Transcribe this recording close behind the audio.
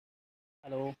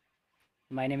Hello,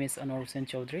 my name is Anwar Hussain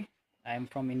Chaudhary. I am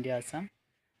from India, Assam.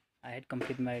 I had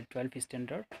completed my 12th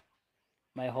standard.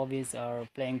 My hobbies are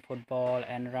playing football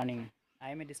and running. I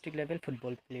am a district level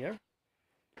football player,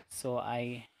 so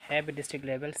I have a district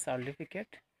level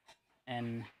certificate,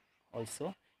 and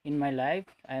also in my life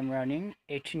I am running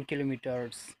 18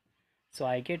 kilometers. So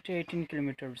I get 18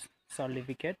 kilometers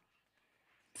certificate.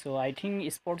 So I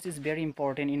think sports is very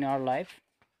important in our life.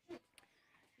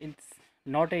 It's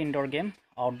not an indoor game.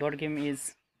 Outdoor game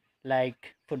is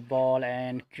like football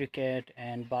and cricket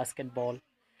and basketball.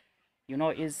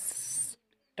 Is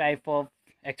type of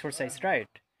exercise, right?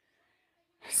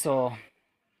 So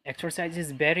exercise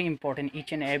is very important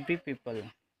each and every people.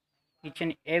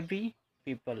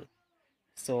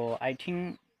 So I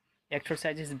think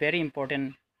exercise is very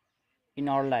important in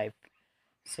our life.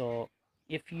 So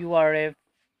if you are a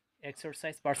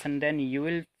exercise person, then you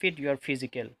will fit your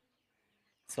physical.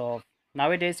 So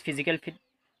nowadays physical fit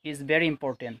is very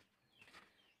important.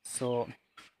 So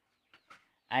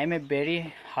I am a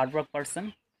very hard work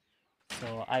person.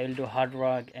 So I will do hard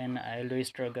work and I will do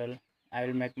struggle. I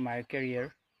will make my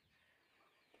career.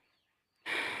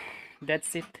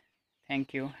 That's it.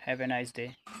 Thank you. Have a nice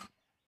day.